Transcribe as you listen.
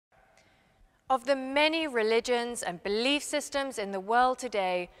Of the many religions and belief systems in the world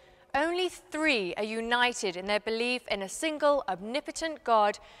today, only 3 are united in their belief in a single omnipotent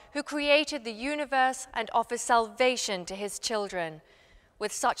God who created the universe and offers salvation to his children.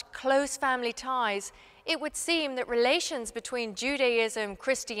 With such close family ties, it would seem that relations between Judaism,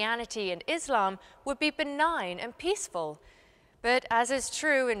 Christianity, and Islam would be benign and peaceful. But as is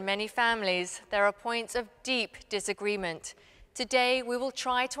true in many families, there are points of deep disagreement. Today, we will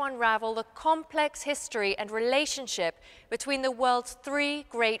try to unravel the complex history and relationship between the world's 3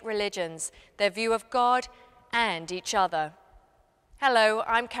 great religions, their view of God and each other. Hello,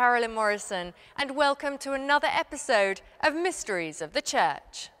 I'm Carolyn Morrison, and welcome to another episode of Mysteries of the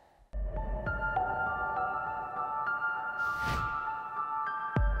Church.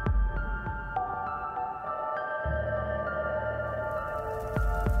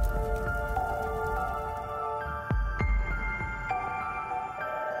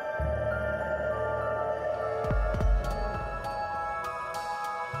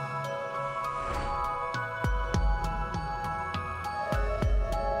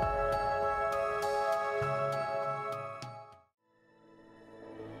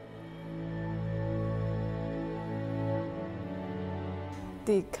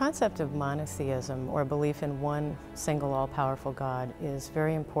 The concept of monotheism, or belief in one single all-powerful God, is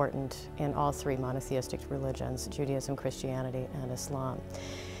very important in all 3 monotheistic religions, Judaism, Christianity, and Islam.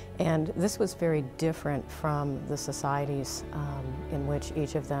 And this was very different from the societies in which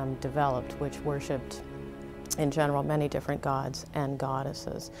each of them developed, which worshipped, in general, many different gods and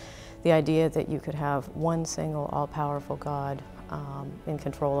goddesses. The idea that you could have one single all-powerful God in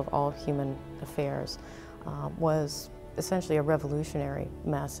control of all human affairs was essentially a revolutionary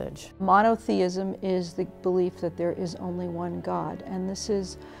message. Monotheism is the belief that there is only one God, and this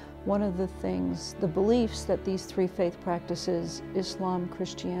is one of the things, the beliefs that these 3 faith practices, Islam,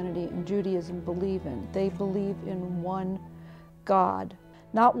 Christianity, and Judaism, believe in. They believe in one God,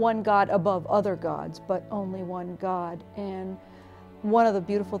 not one God above other gods, but only one God. And one of the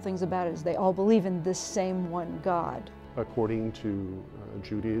beautiful things about it is they all believe in this same one God. According to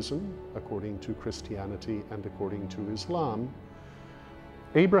Judaism, according to Christianity, and according to Islam,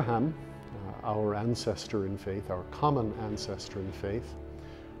 Abraham, our ancestor in faith, our common ancestor in faith,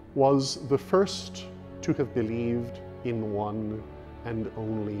 was the first to have believed in one and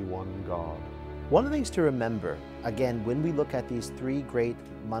only one God. One of the things to remember, again, when we look at these 3 great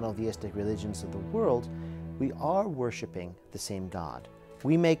monotheistic religions of the world, we are worshiping the same God.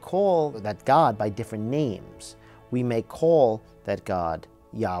 We may call that God by different names. We may call that God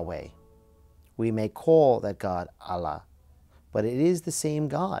Yahweh. We may call that God Allah, but it is the same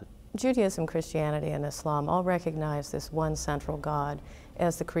God. Judaism, Christianity, and Islam all recognize this one central God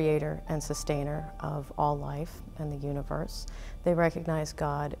as the creator and sustainer of all life and the universe. They recognize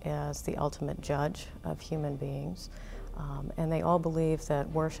God as the ultimate judge of human beings, and they all believe that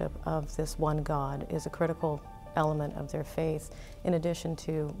worship of this one God is a critical element of their faith, in addition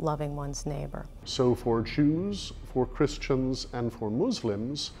to loving one's neighbor. So for Jews, for Christians, and for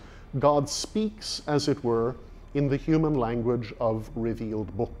Muslims, God speaks, as it were, in the human language of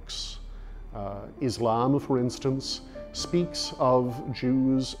revealed books. Islam, for instance, speaks of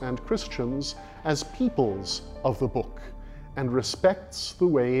Jews and Christians as peoples of the book, and respects the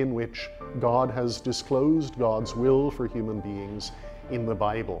way in which God has disclosed God's will for human beings in the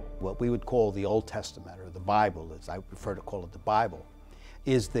Bible. What we would call the Old Testament, or the Bible, as I prefer to call it, the Bible,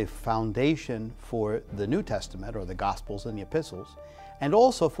 is the foundation for the New Testament, or the Gospels and the Epistles, and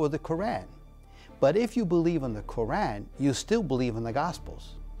also for the Quran. But if you believe in the Quran, you still believe in the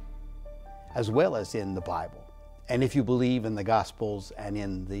Gospels, as well as in the Bible. And if you believe in the Gospels and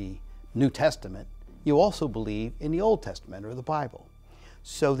in the New Testament, you also believe in the Old Testament, or the Bible.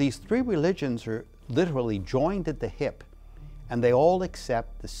 So these 3 religions are literally joined at the hip, and they all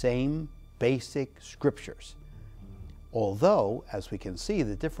accept the same basic scriptures. Although, as we can see,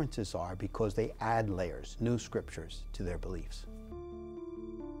 the differences are because they add layers, new scriptures, to their beliefs.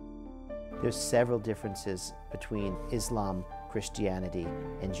 There's several differences between Islam, Christianity,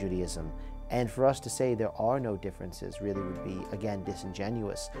 and Judaism. And for us to say there are no differences really would be, again,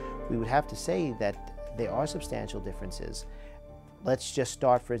 disingenuous. We would have to say that there are substantial differences. Let's just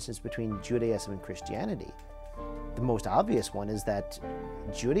start, for instance, between Judaism and Christianity. The most obvious one is that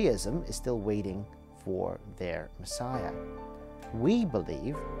Judaism is still waiting for their Messiah. We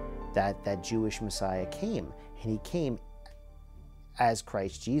believe that that Jewish Messiah came, and he came as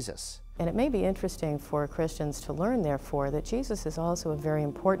Christ Jesus. And it may be interesting for Christians to learn, therefore, that Jesus is also a very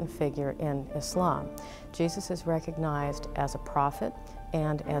important figure in Islam. Jesus is recognized as a prophet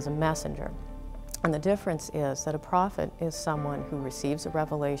and as a messenger. And the difference is that a prophet is someone who receives a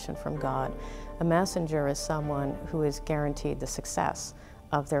revelation from God. A messenger is someone who is guaranteed the success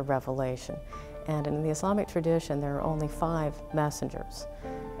of their revelation. And in the Islamic tradition, there are only 5 messengers: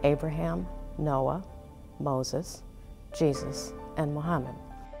 Abraham, Noah, Moses, Jesus, and Muhammad.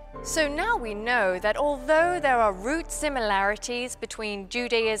 So now we know that although there are root similarities between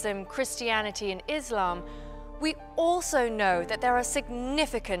Judaism, Christianity, and Islam, we also know that there are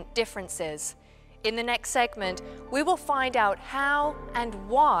significant differences. In the next segment, we will find out how and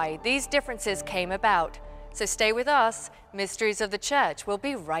why these differences came about. So stay with us. Mysteries of the Church will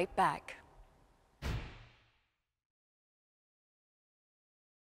be right back.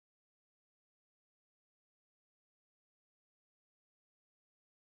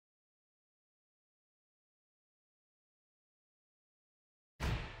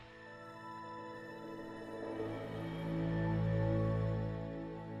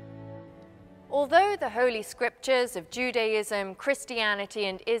 Although the Holy Scriptures of Judaism, Christianity,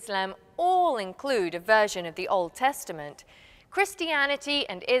 and Islam all include a version of the Old Testament, Christianity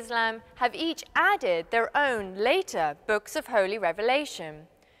and Islam have each added their own later books of holy revelation.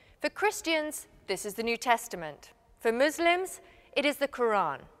 For Christians, this is the New Testament. For Muslims, it is the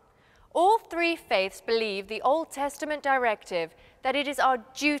Quran. All 3 faiths believe the Old Testament directive that it is our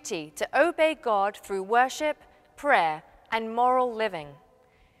duty to obey God through worship, prayer, and moral living.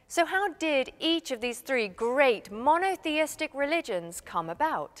 So how did each of these 3 great monotheistic religions come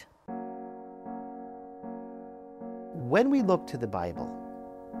about? When we look to the Bible,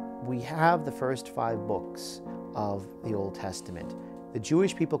 we have the first 5 books of the Old Testament. The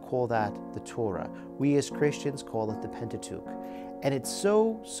Jewish people call that the Torah. We as Christians call it the Pentateuch. And it's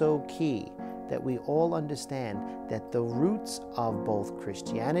so key that we all understand that the roots of both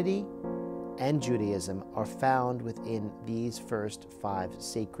Christianity and Judaism are found within these first 5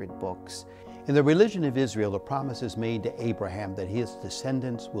 sacred books. In the religion of Israel, a promise is made to Abraham that his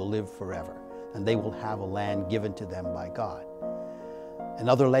descendants will live forever, and they will have a land given to them by God.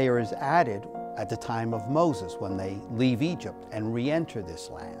 Another layer is added at the time of Moses, when they leave Egypt and re-enter this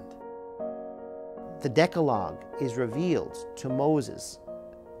land. The Decalogue is revealed to Moses,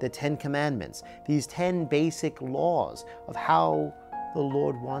 the 10 Commandments, these 10 basic laws of how the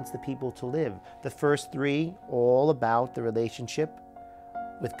Lord wants the people to live. The first 3, all about the relationship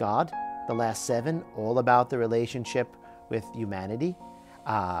with God. The last 7, all about the relationship with humanity.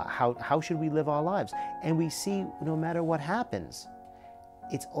 How should we live our lives? And we see, no matter what happens,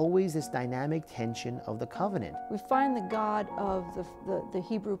 it's always this dynamic tension of the covenant. We find the God of the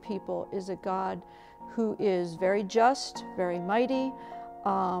Hebrew people is a God who is very just, very mighty,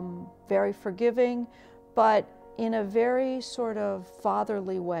 very forgiving, but in a very sort of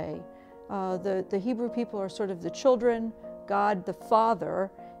fatherly way. The Hebrew people are sort of the children. God, the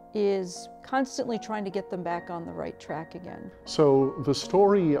Father, is constantly trying to get them back on the right track again. So the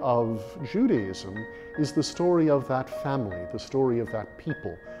story of Judaism is the story of that family, the story of that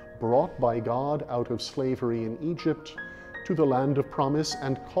people, brought by God out of slavery in Egypt to the land of promise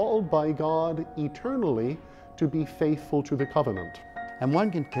and called by God eternally to be faithful to the covenant. And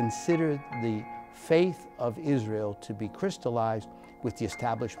one can consider the faith of Israel to be crystallized with the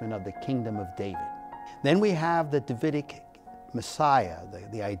establishment of the kingdom of David. Then we have the Davidic Messiah,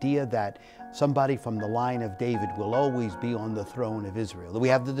 the idea that somebody from the line of David will always be on the throne of Israel. We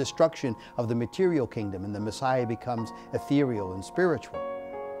have the destruction of the material kingdom, and the Messiah becomes ethereal and spiritual.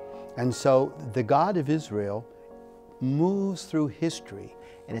 And so the God of Israel moves through history.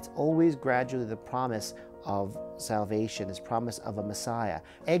 And it's always gradually the promise of salvation, this promise of a Messiah.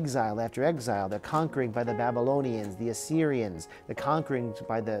 Exile after exile, they're conquering by the Babylonians, the Assyrians, they're conquering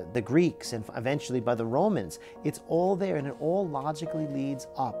by the Greeks, and eventually by the Romans. It's all there, and it all logically leads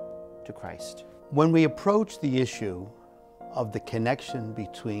up to Christ. When we approach the issue of the connection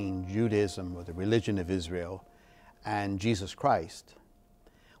between Judaism, or the religion of Israel, and Jesus Christ,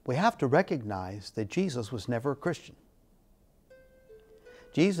 we have to recognize that Jesus was never a Christian.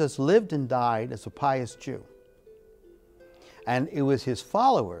 Jesus lived and died as a pious Jew. And it was his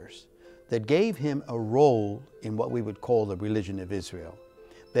followers that gave him a role in what we would call the religion of Israel,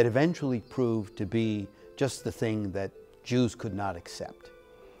 that eventually proved to be just the thing that Jews could not accept.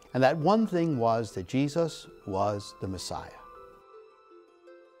 And that one thing was that Jesus was the Messiah.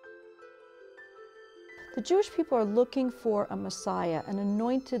 The Jewish people are looking for a Messiah, an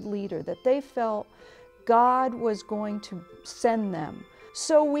anointed leader that they felt God was going to send them.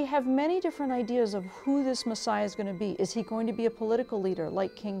 So we have many different ideas of who this Messiah is going to be. Is he going to be a political leader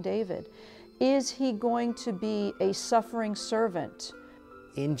like King David? Is he going to be a suffering servant?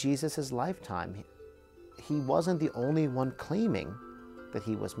 In Jesus' lifetime, he wasn't the only one claiming that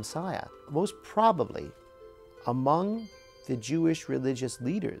he was Messiah. Most probably, among the Jewish religious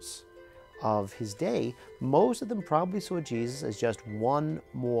leaders of his day, most of them probably saw Jesus as just one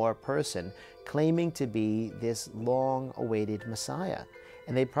more person claiming to be this long-awaited Messiah.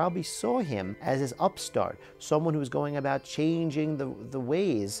 And they probably saw him as this upstart, someone who was going about changing the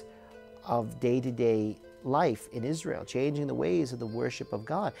ways of day-to-day life in Israel, changing the ways of the worship of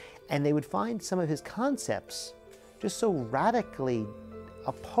God. And they would find some of his concepts just so radically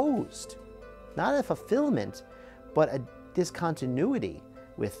opposed, not a fulfillment, but a discontinuity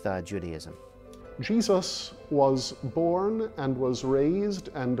with Judaism. Jesus was born and was raised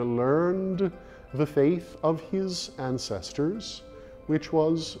and learned the faith of his ancestors, which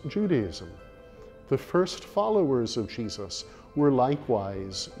was Judaism. The first followers of Jesus were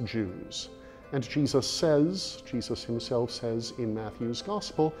likewise Jews. And Jesus himself says in Matthew's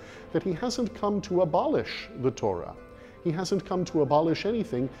Gospel that he hasn't come to abolish the Torah. He hasn't come to abolish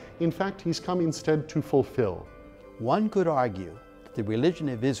anything. In fact, he's come instead to fulfill. One could argue that the religion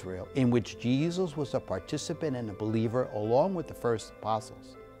of Israel, in which Jesus was a participant and a believer along with the first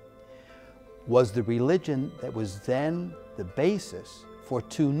apostles, was the religion that was then the basis for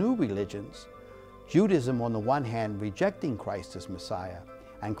two new religions, Judaism on the one hand rejecting Christ as Messiah,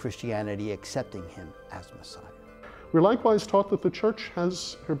 and Christianity accepting him as Messiah. We're likewise taught that the church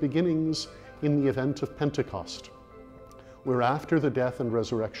has her beginnings in the event of Pentecost, where after the death and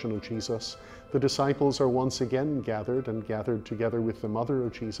resurrection of Jesus, the disciples are once again gathered together with the mother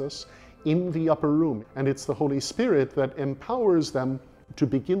of Jesus in the upper room. And it's the Holy Spirit that empowers them to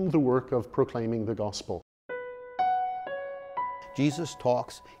begin the work of proclaiming the gospel. Jesus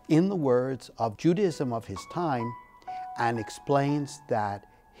talks in the words of Judaism of his time and explains that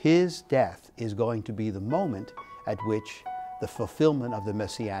his death is going to be the moment at which the fulfillment of the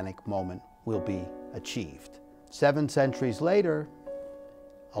messianic moment will be achieved. 7 centuries later,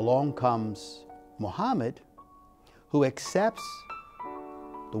 along comes Muhammad, who accepts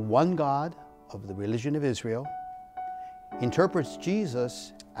the one God of the religion of Israel, interprets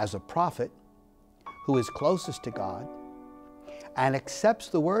Jesus as a prophet who is closest to God, and accepts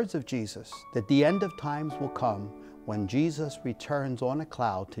the words of Jesus that the end of times will come when Jesus returns on a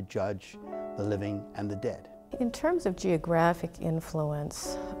cloud to judge the living and the dead. In terms of geographic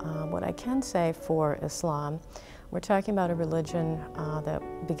influence, what I can say for Islam, we're talking about a religion that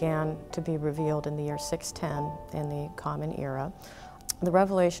began to be revealed in the year 610 in the Common Era. The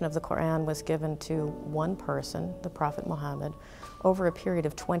revelation of the Quran was given to one person, the Prophet Muhammad, over a period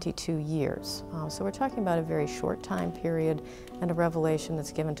of 22 years. So we're talking about a very short time period and a revelation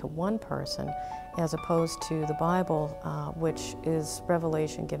that's given to one person, as opposed to the Bible, which is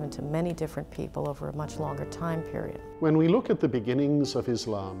revelation given to many different people over a much longer time period. When we look at the beginnings of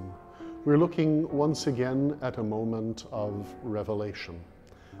Islam, we're looking once again at a moment of revelation.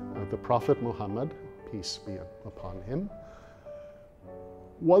 The Prophet Muhammad, peace be upon him,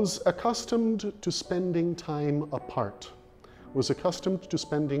 was accustomed to spending time apart, was accustomed to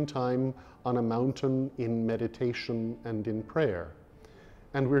spending time on a mountain in meditation and in prayer.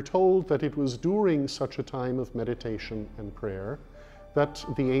 And we're told that it was during such a time of meditation and prayer that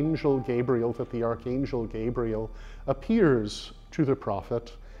the angel Gabriel, that the archangel Gabriel appears to the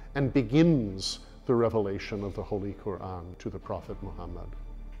prophet and begins the revelation of the Holy Quran to the Prophet Muhammad.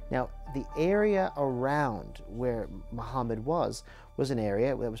 Now, the area around where Muhammad was an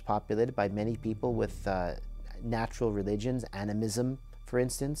area that was populated by many people with natural religions, animism, for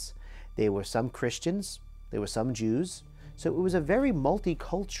instance. There were some Christians, there were some Jews. So it was a very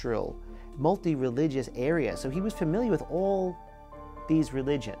multicultural, multi-religious area. So he was familiar with all these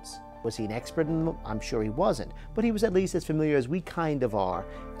religions. Was he an expert in them? I'm sure he wasn't. But he was at least as familiar as we kind of are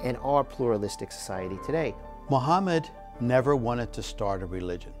in our pluralistic society today. Muhammad never wanted to start a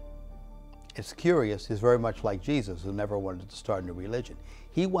religion. It's curious, he's very much like Jesus, who never wanted to start a religion.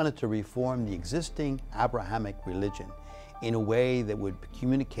 He wanted to reform the existing Abrahamic religion in a way that would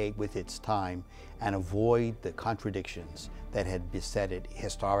communicate with its time and avoid the contradictions that had beset it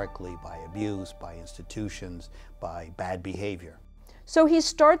historically by abuse, by institutions, by bad behavior. So he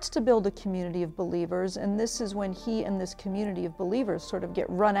starts to build a community of believers, and this is when he and this community of believers sort of get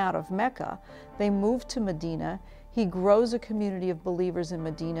run out of Mecca. They move to Medina. He grows a community of believers in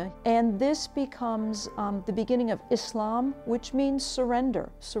Medina, and this becomes the beginning of Islam, which means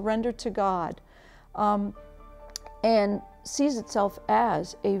surrender to God, and sees itself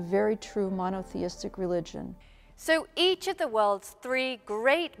as a very true monotheistic religion. So each of the world's 3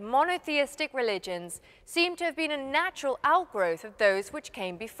 great monotheistic religions seem to have been a natural outgrowth of those which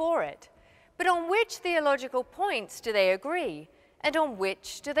came before it. But on which theological points do they agree, and on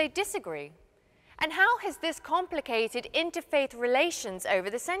which do they disagree? And how has this complicated interfaith relations over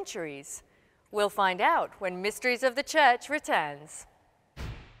the centuries? We'll find out when Mysteries of the Church returns.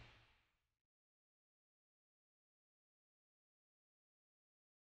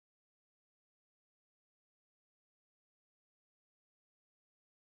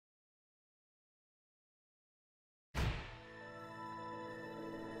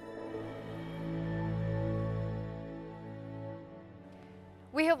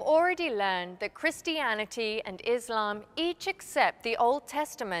 We have already learned that Christianity and Islam each accept the Old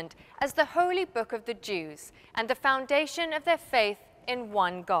Testament as the holy book of the Jews and the foundation of their faith in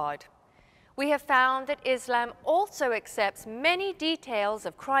one God. We have found that Islam also accepts many details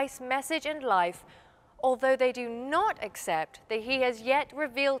of Christ's message and life, although they do not accept that he has yet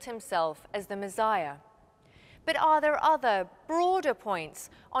revealed himself as the Messiah. But are there other, broader points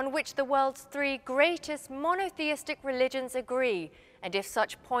on which the world's three greatest monotheistic religions agree? And if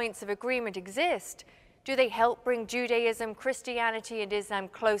such points of agreement exist, do they help bring Judaism, Christianity, and Islam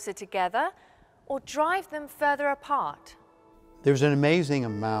closer together, or drive them further apart? There's an amazing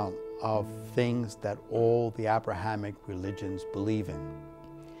amount of things that all the Abrahamic religions believe in.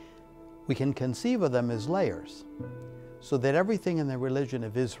 We can conceive of them as layers, so that everything in the religion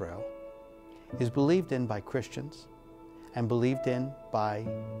of Israel is believed in by Christians and believed in by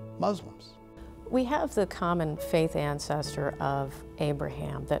Muslims. We have the common faith ancestor of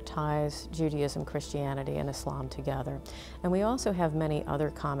Abraham that ties Judaism, Christianity, and Islam together. And we also have many other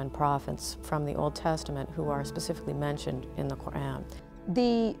common prophets from the Old Testament who are specifically mentioned in the Quran.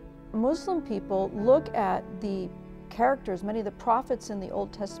 The Muslim people look at the characters, many of the prophets in the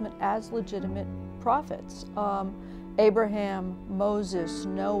Old Testament, as legitimate prophets. Abraham, Moses,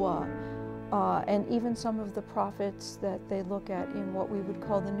 Noah, and even some of the prophets that they look at in what we would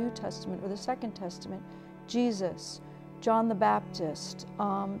call the New Testament or the Second Testament, Jesus, John the Baptist.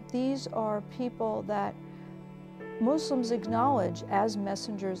 These are people that Muslims acknowledge as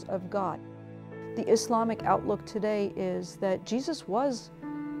messengers of God. The Islamic outlook today is that Jesus was,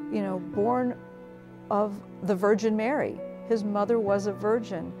 born of the Virgin Mary. His mother was a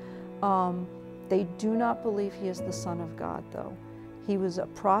virgin. They do not believe he is the Son of God, though. He was a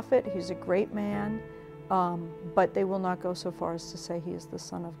prophet, he was a great man, but they will not go so far as to say he is the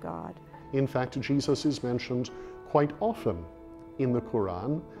Son of God. In fact, Jesus is mentioned quite often in the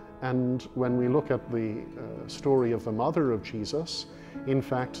Quran, and when we look at the story of the mother of Jesus, in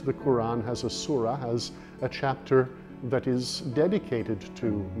fact, the Quran has a surah, has a chapter that is dedicated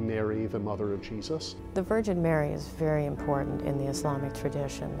to Mary, the mother of Jesus. The Virgin Mary is very important in the Islamic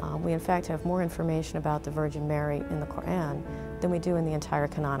tradition. We in fact have more information about the Virgin Mary in the Quran than we do in the entire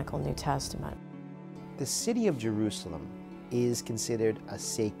canonical New Testament. The city of Jerusalem is considered a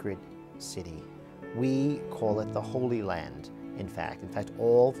sacred city. We call it the Holy Land, in fact. In fact,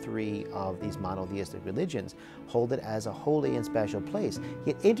 all three of these monotheistic religions hold it as a holy and special place.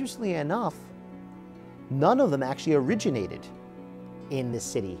 Yet, interestingly enough, none of them actually originated in this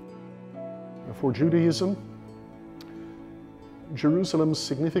city. For Judaism, Jerusalem's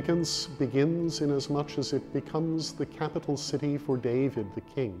significance begins in as much as it becomes the capital city for David, the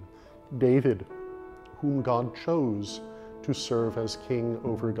king. David, whom God chose to serve as king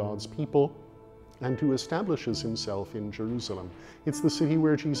over God's people and who establishes himself in Jerusalem. It's the city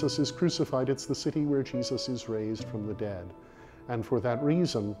where Jesus is crucified. It's the city where Jesus is raised from the dead. And for that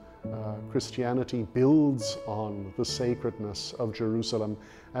reason, Christianity builds on the sacredness of Jerusalem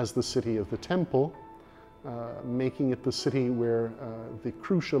as the city of the temple, making it the city where the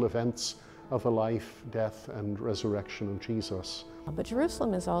crucial events of the life, death, and resurrection of Jesus. But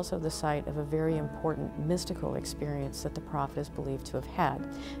Jerusalem is also the site of a very important mystical experience that the prophet is believed to have had,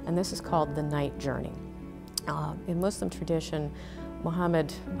 and this is called the night journey. In Muslim tradition,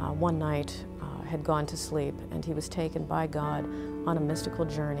 Muhammad one night had gone to sleep, and he was taken by God on a mystical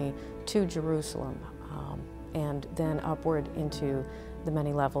journey to Jerusalem, and then upward into the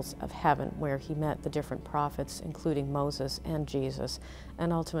many levels of heaven, where he met the different prophets, including Moses and Jesus,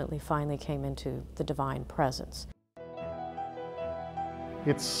 and ultimately finally came into the divine presence.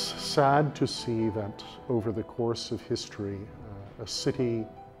 It's sad to see that over the course of history, a city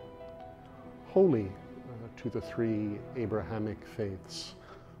holy to the three Abrahamic faiths,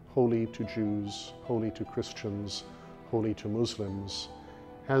 holy to Jews, holy to Christians, holy to Muslims,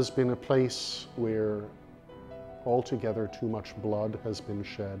 has been a place where altogether too much blood has been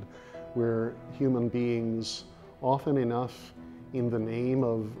shed, where human beings, often enough in the name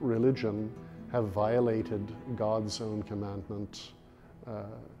of religion, have violated God's own commandment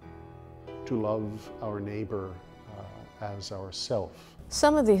to love our neighbor as ourself.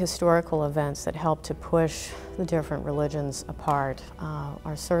 Some of the historical events that helped to push the different religions apart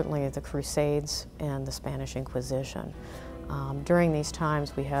are certainly the Crusades and the Spanish Inquisition. During these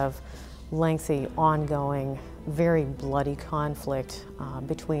times we have lengthy, ongoing, very bloody conflict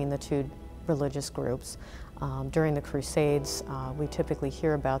between the two religious groups. During the Crusades, we typically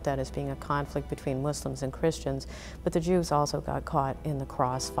hear about that as being a conflict between Muslims and Christians, but the Jews also got caught in the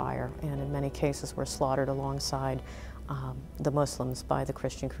crossfire and in many cases were slaughtered alongside the Muslims by the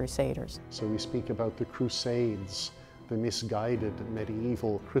Christian Crusaders. So we speak about the Crusades, the misguided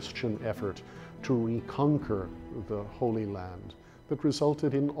medieval Christian effort to reconquer the Holy Land that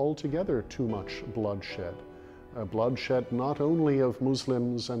resulted in altogether too much bloodshed. Bloodshed not only of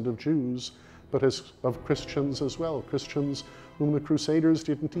Muslims and of Jews, but of Christians as well, Christians whom the Crusaders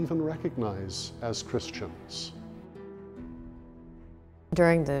didn't even recognize as Christians.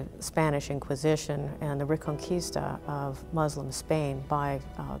 During the Spanish Inquisition and the Reconquista of Muslim Spain by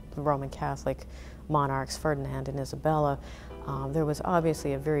the Roman Catholic monarchs Ferdinand and Isabella, there was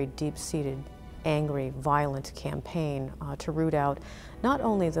obviously a very deep-seated, angry, violent campaign to root out not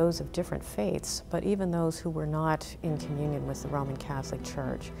only those of different faiths, but even those who were not in communion with the Roman Catholic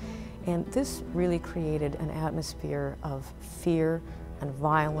Church. And this really created an atmosphere of fear and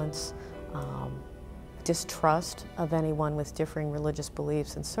violence, distrust of anyone with differing religious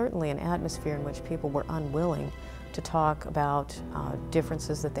beliefs, and certainly an atmosphere in which people were unwilling to talk about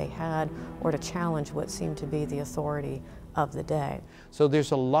differences that they had or to challenge what seemed to be the authority of the day. So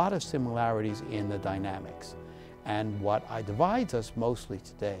there's a lot of similarities in the dynamics. And what divides us mostly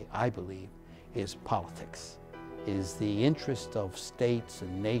today, I believe, is politics, is the interest of states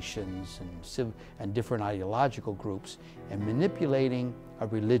and nations and different ideological groups in manipulating a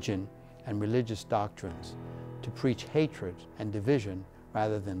religion and religious doctrines to preach hatred and division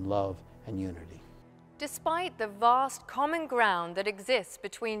rather than love and unity. Despite the vast common ground that exists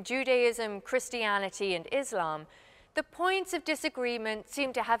between Judaism, Christianity, and Islam, the points of disagreement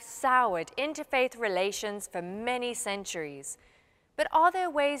seem to have soured interfaith relations for many centuries. But are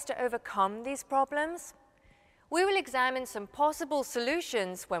there ways to overcome these problems? We will examine some possible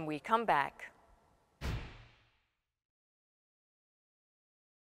solutions when we come back.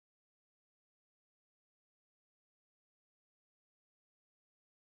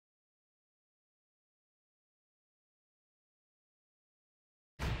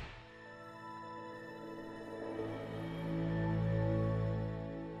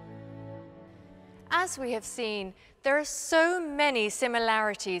 As we have seen, there are so many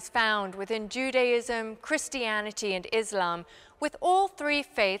similarities found within Judaism, Christianity, and Islam, with all three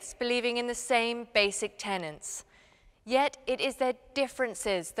faiths believing in the same basic tenets. Yet it is their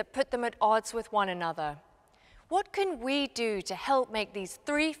differences that put them at odds with one another. What can we do to help make these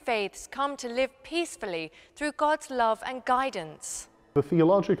three faiths come to live peacefully through God's love and guidance? The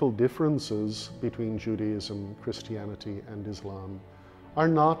theological differences between Judaism, Christianity, and Islam are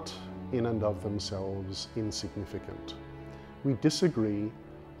not in and of themselves insignificant. We disagree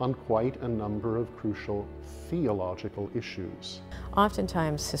on quite a number of crucial theological issues.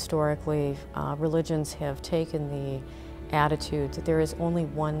 Oftentimes, historically, religions have taken the attitude that there is only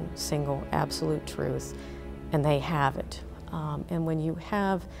one single absolute truth, and they have it. And when you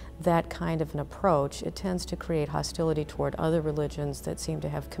have that kind of an approach, it tends to create hostility toward other religions that seem to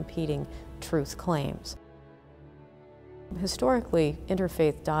have competing truth claims. Historically,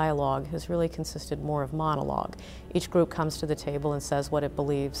 interfaith dialogue has really consisted more of monologue. Each group comes to the table and says what it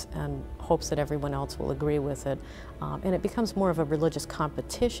believes and hopes that everyone else will agree with it. And it becomes more of a religious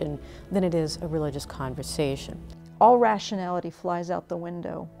competition than it is a religious conversation. All rationality flies out the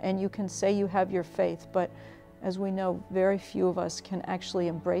window, and you can say you have your faith, but as we know, very few of us can actually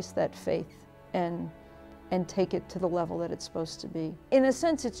embrace that faith and take it to the level that it's supposed to be. In a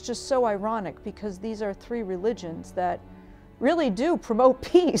sense, it's just so ironic because these are three religions that really do promote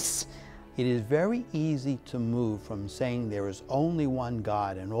peace. It is very easy to move from saying there is only one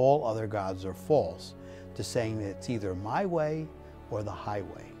God and all other gods are false to saying that it's either my way or the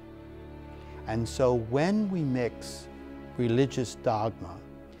highway. And so when we mix religious dogma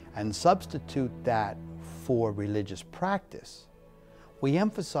and substitute that for religious practice, we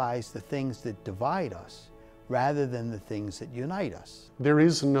emphasize the things that divide us rather than the things that unite us. There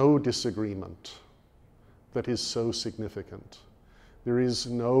is no disagreement that is so significant. There is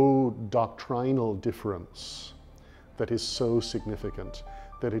no doctrinal difference that is so significant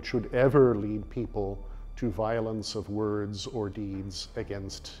that it should ever lead people to violence of words or deeds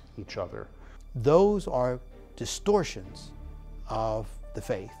against each other. Those are distortions of the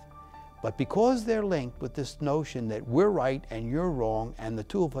faith, But because they're linked with this notion that we're right and you're wrong, and the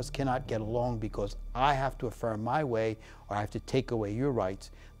two of us cannot get along because I have to affirm my way or I have to take away your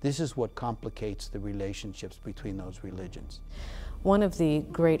rights, this is what complicates the relationships between those religions. One of the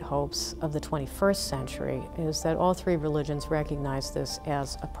great hopes of the 21st century is that all three religions recognize this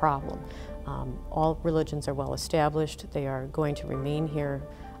as a problem. All religions are well established. They are going to remain here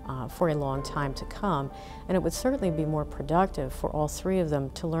for a long time to come, and it would certainly be more productive for all three of them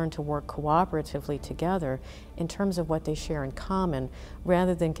to learn to work cooperatively together in terms of what they share in common,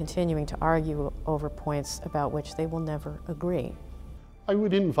 rather than continuing to argue over points about which they will never agree. I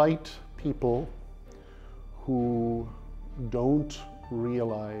would invite people who don't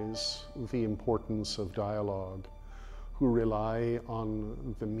realize the importance of dialogue, who rely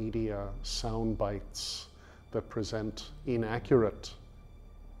on the media sound bites that present inaccurate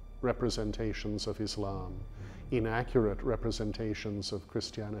representations of Islam, inaccurate representations of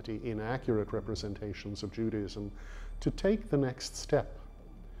Christianity, inaccurate representations of Judaism, to take the next step,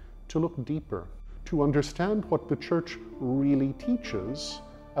 to look deeper, to understand what the Church really teaches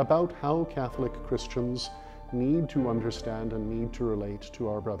about how Catholic Christians need to understand and need to relate to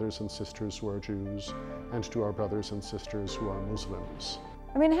our brothers and sisters who are Jews and to our brothers and sisters who are Muslims.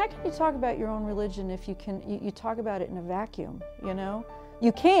 I mean, how can you talk about your own religion if you talk about it in a vacuum, you know?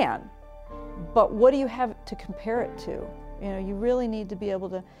 You can, but what do you have to compare it to? You know, you really need to be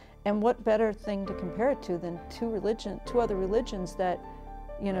able to, and what better thing to compare it to than two other religions that,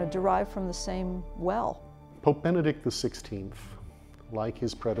 you know, derive from the same well. Pope Benedict XVI, like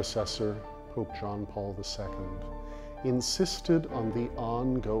his predecessor, Pope John Paul II, insisted on the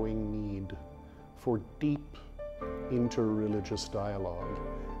ongoing need for deep interreligious dialogue,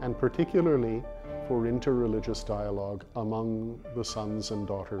 and particularly for interreligious dialogue among the sons and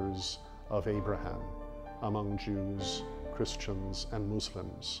daughters of Abraham, among Jews, Christians, and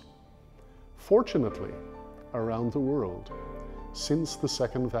Muslims. Fortunately, around the world, since the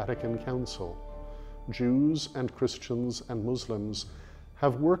Second Vatican Council, Jews and Christians and Muslims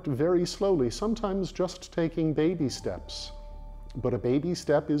have worked very slowly, sometimes just taking baby steps. But a baby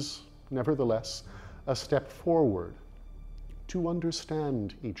step is, nevertheless, a step forward to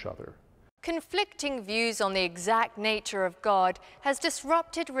understand each other. Conflicting views on the exact nature of God has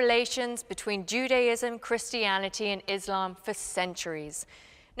disrupted relations between Judaism, Christianity, and Islam for centuries.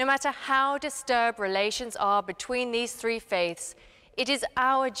 No matter how disturbed relations are between these three faiths, it is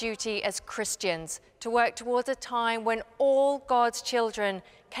our duty as Christians to work towards a time when all God's children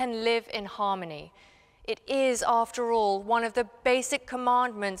can live in harmony. It is, after all, one of the basic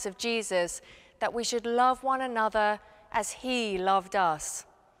commandments of Jesus that we should love one another as He loved us.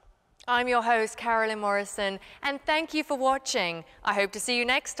 I'm your host, Carolyn Morrison, and thank you for watching. I hope to see you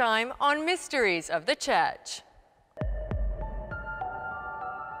next time on Mysteries of the Church.